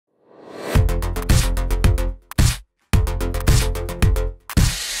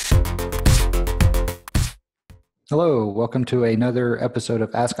Hello, welcome to another episode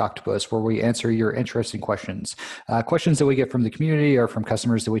of Ask Octopus, where we answer your interesting questions. Questions that we get from the community or from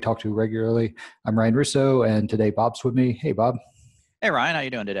customers that we talk to regularly. I'm Ryan Russo, and today Bob's with me. Hey, Bob. Hey Ryan, how you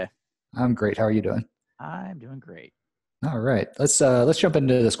doing today? I'm great. How are you doing? I'm doing great. All right, let's jump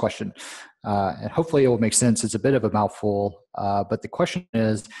into this question, and hopefully it will make sense. It's a bit of a mouthful, but the question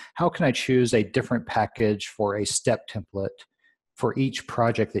is, how can I choose a different package for a step template for each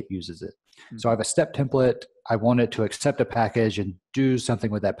project that uses it? So I have a step template. I want it to accept a package and do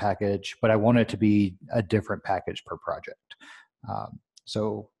something with that package, but I want it to be a different package per project.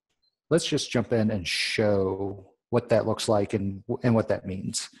 So let's just jump in and show what that looks like and what that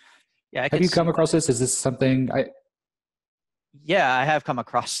means. Yeah, I Have could you see come that. across this? Is this something Yeah, I have come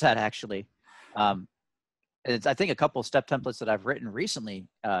across that actually. I think a couple of step templates that I've written recently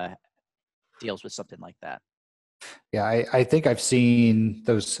deals with something like that. Yeah, I think I've seen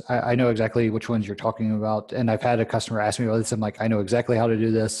those. I know exactly which ones you're talking about. And I've had a customer ask me about this. I'm like, I know exactly how to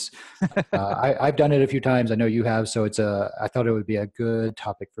do this. I've done it a few times. I know you have. So I thought it would be a good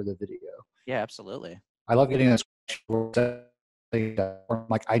topic for the video. Yeah, absolutely. I love getting this question. I'm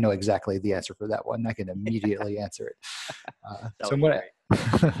like, I know exactly the answer for that one. I can immediately answer it. That So would be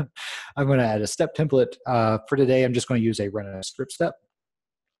great. I'm going to add a step template. For today, I'm just going to use a run a script step.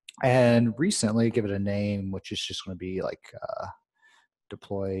 And recently give it a name, which is just going to be like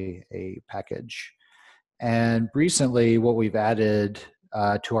deploy a package. And recently what we've added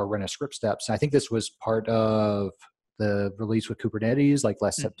to our run a script steps, and I think this was part of the release with Kubernetes like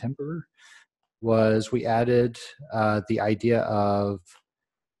last September, was we added the idea of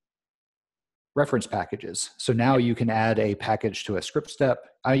reference packages. So now you can add a package to a script step.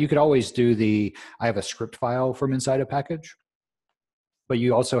 You could always do I have a script file from inside a package, but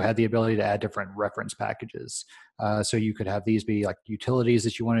you also had the ability to add different reference packages. So you could have these be like utilities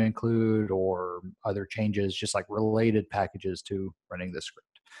that you want to include or other changes, just like related packages to running the script.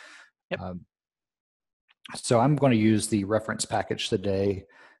 Yep. So I'm going to use the reference package today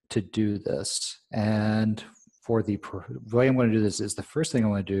to do this. And for the way I'm going to do this is the first thing I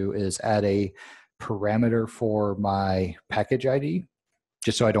want to do is add a parameter for my package ID,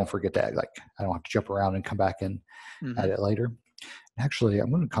 just so I don't forget to add, like I don't have to jump around and come back and add it later. Actually, I'm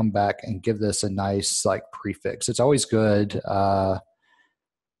going to come back and give this a nice like prefix. It's always good. Let's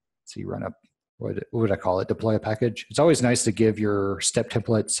see, run up. What would I call it? Deploy a package. It's always nice to give your step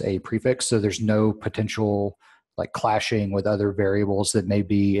templates a prefix so there's no potential like clashing with other variables that may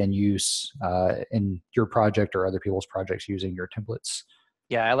be in use in your project or other people's projects using your templates.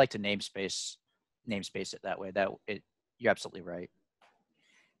 Yeah, I like to namespace it that way. You're absolutely right.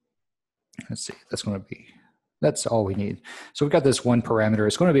 Let's see. That's all we need. So we've got this one parameter.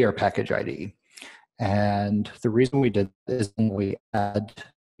 It's going to be our package ID. And the reason we did this is when we add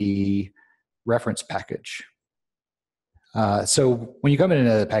the reference package. So when you come into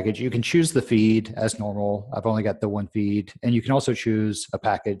the package, you can choose the feed as normal. I've only got the one feed. And you can also choose a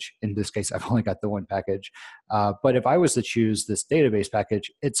package. In this case, I've only got the one package. But if I was to choose this database package,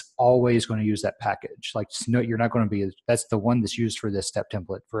 it's always going to use that package. Like, no, you're not going to be, that's the one that's used for this step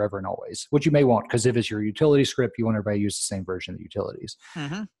template forever and always, which you may want, because if it's your utility script, you want everybody to use the same version of the utilities.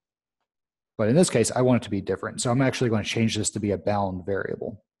 But in this case, I want it to be different. So I'm actually going to change this to be a bound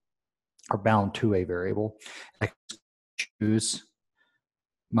variable or bound to a variable. I choose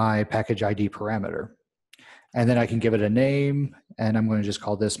my package ID parameter. And then I can give it a name, and I'm going to just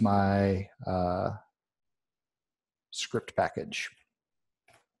call this my script package.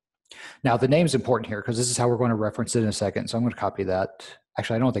 Now, the name's important here because this is how we're going to reference it in a second. So I'm going to copy that.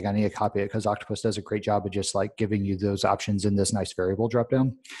 Actually, I don't think I need to copy it because Octopus does a great job of just like giving you those options in this nice variable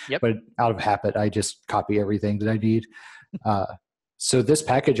dropdown. Yep. But out of habit, I just copy everything that I need. So this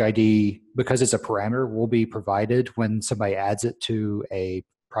package ID, because it's a parameter, will be provided when somebody adds it to a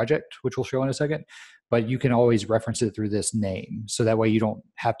project, which we'll show in a second. But you can always reference it through this name. So that way you don't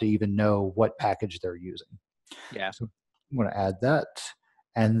have to even know what package they're using. Yeah. So I'm going to add that.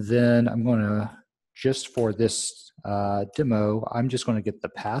 And then I'm going to, just for this demo, I'm just going to get the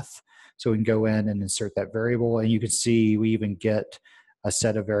path. So we can go in and insert that variable. And you can see we even get a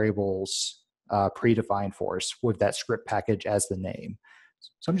set of variables predefined for us with that script package as the name.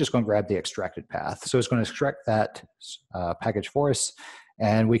 So I'm just going to grab the extracted path. So it's going to extract that package for us,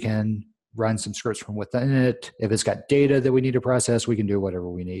 and we can run some scripts from within it. If it's got data that we need to process, we can do whatever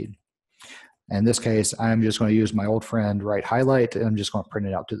we need. In this case, I'm just going to use my old friend write highlight, and I'm just going to print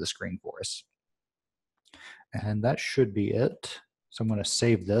it out to the screen for us. And that should be it. So I'm going to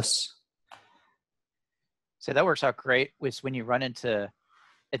save this. So that works out great with when you run into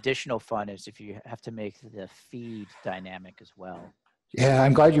additional fun is if you have to make the feed dynamic as well. Yeah,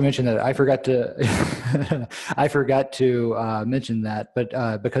 I'm glad you mentioned that. I forgot to I forgot to mention that,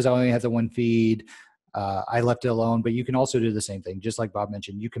 but because I only have the one feed, I left it alone. But you can also do the same thing, just like Bob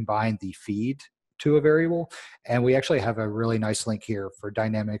mentioned. You can bind the feed to a variable, and we actually have a really nice link here for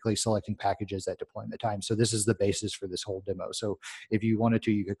dynamically selecting packages at deployment time. So this is the basis for this whole demo. So if you wanted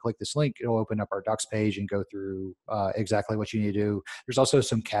to, you could click this link. It'll open up our docs page and go through exactly what you need to do. There's also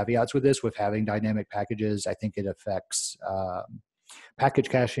some caveats with this, with having dynamic packages. I think it affects package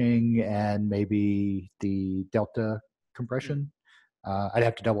caching and maybe the delta compression. I'd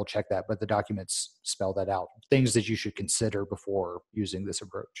have to double check that, but the documents spell that out. Things that you should consider before using this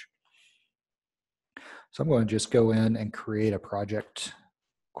approach. So I'm going to just go in and create a project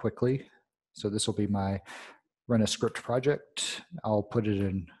quickly. So this will be my run a script project. I'll put it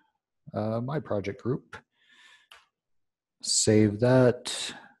in my project group. Save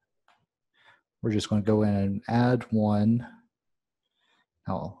that. We're just going to go in and add one.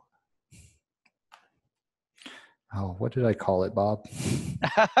 What did I call it, Bob?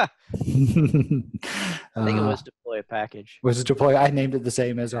 I think it was deploy a package. Was it deploy? I named it the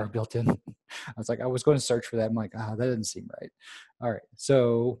same as our built-in. I was like, I was going to search for that. I'm like, that doesn't seem right. All right.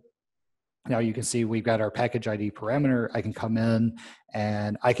 So now you can see we've got our package ID parameter. I can come in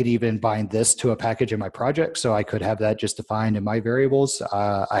and I could even bind this to a package in my project. So I could have that just defined in my variables.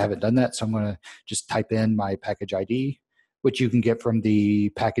 I haven't done that. So I'm going to just type in my package ID, which you can get from the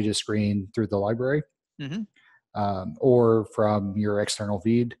packages screen through the library. Mm-hmm. Or from your external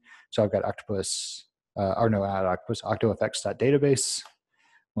feed. So I've got Octopus, or no, not Octopus, OctoFX.database. I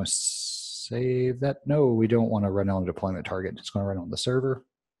want to save that. No, we don't want to run on a deployment target. It's going to run on the server.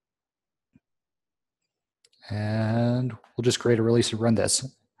 And we'll just create a release and run this.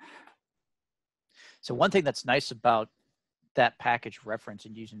 So one thing that's nice about that package reference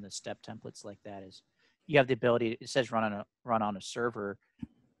and using the step templates like that is you have the ability, it says run on a server.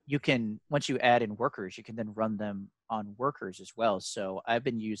 You can, once you add in workers, you can then run them on workers as well. So I've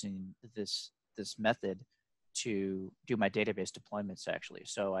been using this method to do my database deployments actually.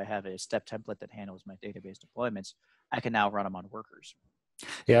 So I have a step template that handles my database deployments. I can now run them on workers.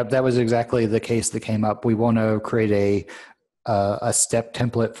 Yeah, that was exactly the case that came up. We want to create a step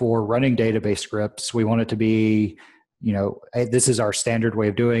template for running database scripts. We want it to be, this is our standard way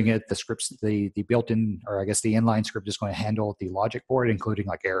of doing it. The scripts, the built-in, or I guess the inline script is going to handle the logic for it, including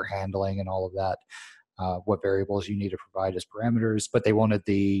like error handling and all of that, what variables you need to provide as parameters, but they wanted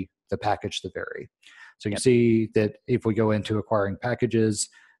the package to vary. So you can see that if we go into acquiring packages,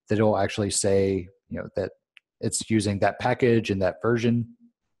 that it'll actually say, that it's using that package and that version.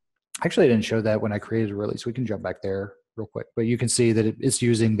 Actually, I didn't show that when I created a release. We can jump back there real quick, but you can see that it's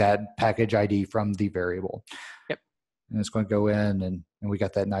using that package ID from the variable. Yep. And it's going to go in and we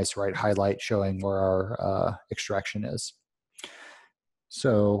got that nice right highlight showing where our extraction is.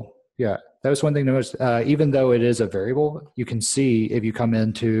 So yeah, that was one thing to notice. Even though it is a variable, you can see if you come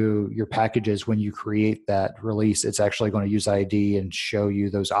into your packages, when you create that release, it's actually going to use ID and show you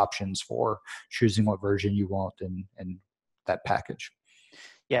those options for choosing what version you want and that package.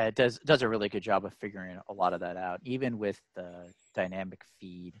 Yeah, it does a really good job of figuring a lot of that out. Even with the dynamic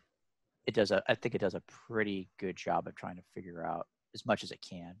feed, I think it does a pretty good job of trying to figure out as much as it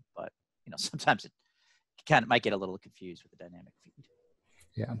can. But sometimes it might get a little confused with the dynamic feed.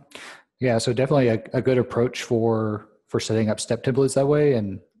 Yeah. So definitely a good approach for setting up step templates that way.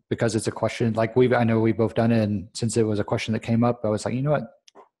 And because it's a question, like I know we've both done it, and since it was a question that came up, I was like, you know what?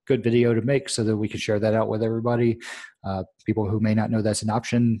 Good video to make so that we could share that out with everybody. People who may not know that's an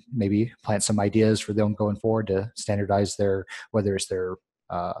option, maybe plant some ideas for them going forward to standardize whether it's their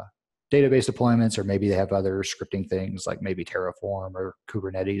database deployments, or maybe they have other scripting things like maybe Terraform or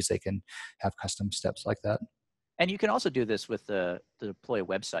Kubernetes. They can have custom steps like that. And you can also do this with the deploy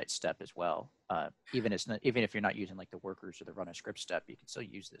website step as well. Even if you're not using like the workers or the run a script step, you can still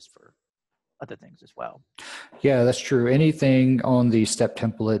use this for other things as well. Yeah, that's true. Anything on the step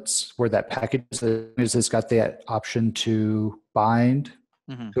templates where that package is, it's got that option to bind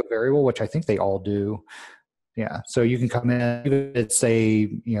to a variable, which I think they all do. Yeah, so you can come in, even if it's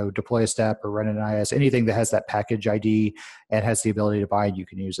deploy a step or run an IS, anything that has that package ID and has the ability to bind, you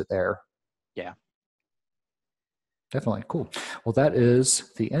can use it there. Yeah. Definitely. Cool. Well, that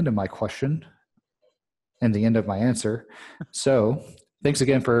is the end of my question and the end of my answer. So thanks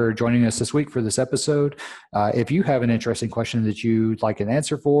again for joining us this week for this episode. If you have an interesting question that you'd like an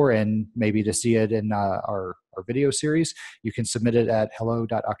answer for, and maybe to see it in our video series, you can submit it at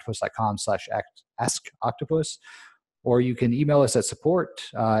hello.octopus.com/askoctopus, or you can email us at support,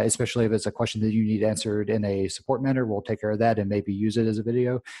 especially if it's a question that you need answered in a support manner. We'll take care of that and maybe use it as a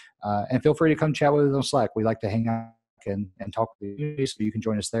video. And feel free to come chat with us on Slack. We like to hang out and talk with the community. So you can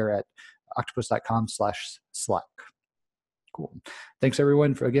join us there at octopus.com/Slack. Cool. Thanks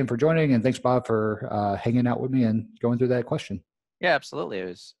everyone again for joining, and thanks Bob for hanging out with me and going through that question. Yeah, absolutely. It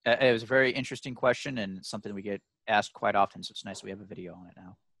was a very interesting question, and it's something we get asked quite often. So it's nice we have a video on it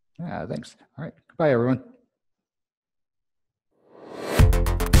now. Yeah, thanks. All right. Goodbye, everyone.